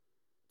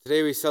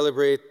Today we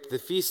celebrate the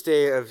feast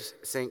day of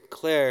St.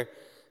 Clare.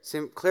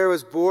 St. Clare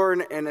was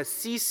born in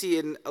Assisi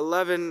in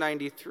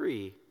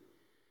 1193.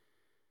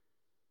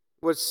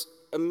 What's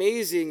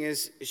amazing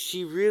is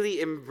she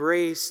really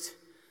embraced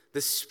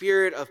the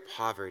spirit of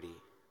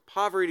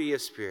poverty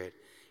of spirit,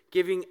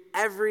 giving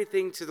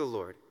everything to the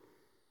Lord.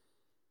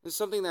 It's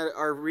something that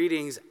our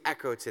readings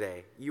echo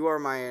today. You are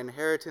my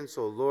inheritance,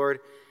 O Lord.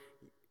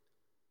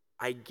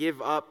 I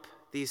give up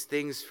these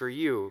things for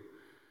you.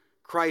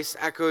 Christ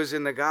echoes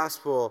in the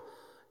gospel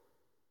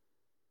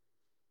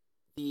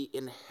the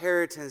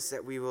inheritance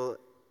that we will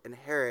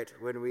inherit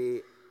when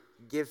we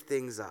give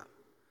things up,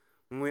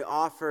 when we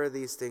offer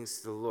these things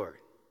to the Lord.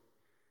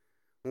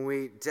 When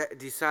we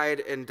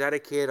decide and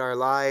dedicate our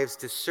lives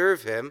to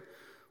serve him,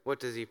 what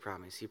does he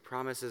promise? He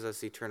promises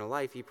us eternal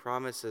life. He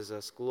promises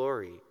us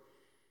glory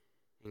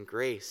and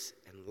grace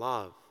and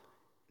love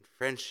and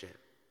friendship.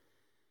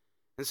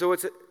 And so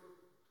it's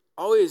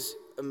always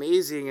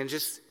amazing and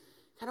just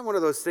kind of one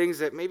of those things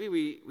that maybe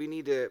we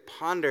need to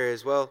ponder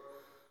as well.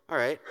 All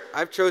right,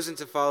 I've chosen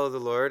to follow the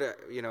Lord,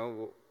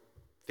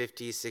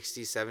 50,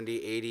 60,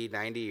 70, 80,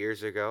 90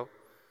 years ago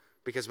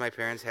because my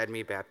parents had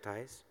me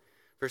baptized.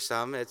 For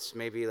some, it's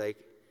maybe like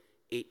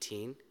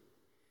 18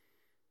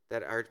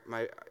 that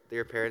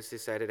their parents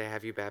decided to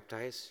have you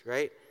baptized,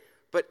 right?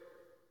 But,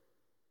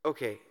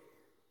 okay,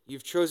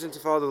 you've chosen to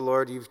follow the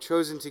Lord. You've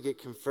chosen to get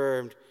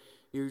confirmed.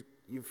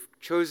 You've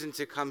chosen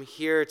to come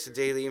here to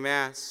daily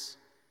Mass.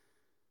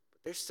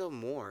 But there's still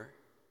more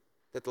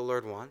that the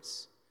Lord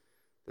wants.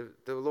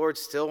 The Lord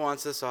still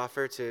wants this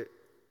offer to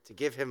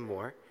give him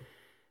more.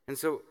 And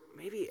so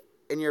maybe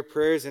in your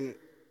prayers and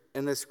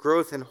this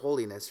growth in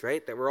holiness,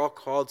 right, that we're all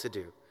called to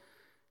do,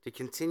 to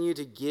continue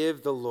to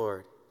give the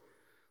Lord,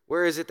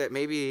 where is it that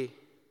maybe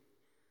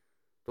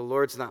the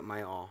Lord's not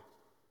my all?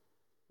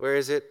 Where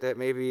is it that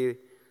maybe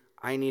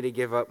I need to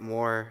give up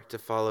more to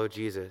follow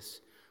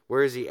Jesus?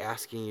 Where is he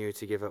asking you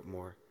to give up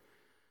more?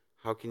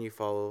 How can you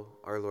follow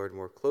our Lord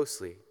more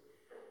closely,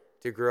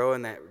 to grow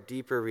in that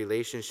deeper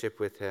relationship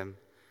with him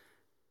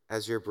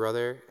as your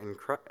brother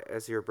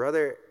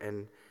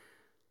and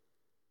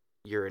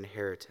your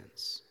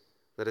inheritance?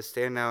 Let us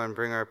stand now and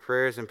bring our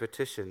prayers and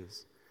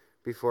petitions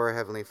before our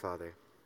Heavenly Father.